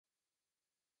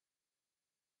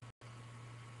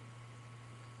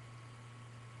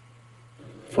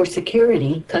For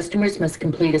security, customers must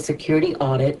complete a security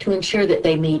audit to ensure that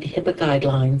they meet HIPAA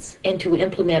guidelines and to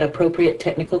implement appropriate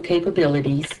technical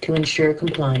capabilities to ensure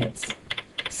compliance.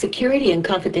 Security and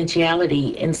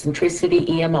confidentiality in Centricity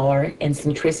EMR and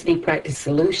Centricity Practice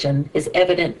Solution is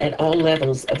evident at all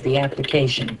levels of the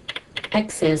application.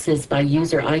 Access is by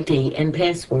user ID and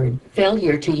password.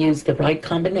 Failure to use the right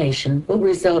combination will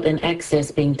result in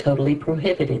access being totally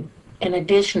prohibited. An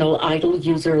additional idle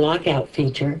user logout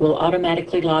feature will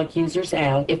automatically log users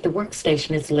out if the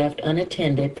workstation is left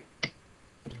unattended.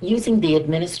 Using the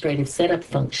administrative setup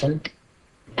function,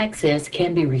 access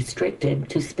can be restricted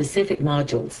to specific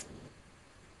modules,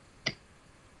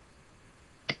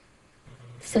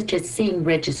 such as seeing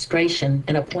registration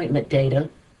and appointment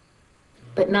data,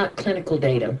 but not clinical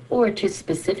data, or to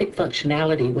specific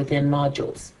functionality within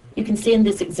modules. You can see in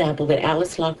this example that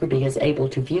Alice Lockerbie is able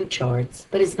to view charts,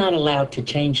 but is not allowed to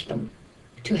change them.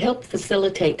 To help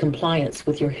facilitate compliance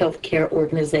with your healthcare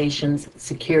organization's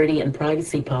security and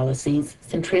privacy policies,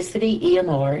 Centricity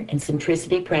EMR and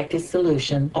Centricity Practice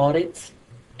Solution audits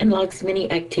and logs many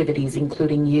activities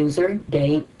including user,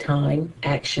 date, time,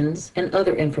 actions, and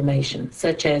other information,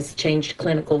 such as changed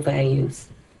clinical values.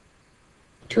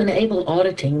 To enable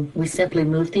auditing, we simply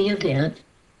move the event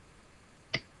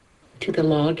to the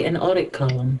log and audit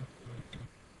column.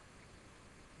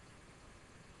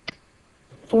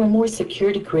 For a more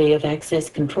secure degree of access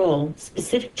control,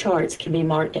 specific charts can be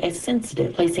marked as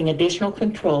sensitive, placing additional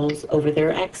controls over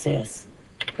their access,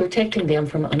 protecting them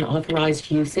from unauthorized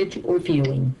usage or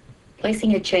viewing.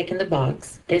 Placing a check in the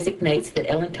box designates that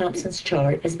Ellen Thompson's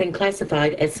chart has been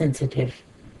classified as sensitive.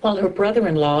 While her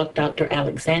brother-in-law, Dr.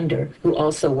 Alexander, who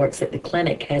also works at the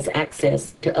clinic, has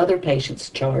access to other patients'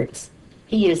 charts,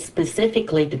 he is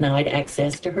specifically denied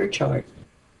access to her chart.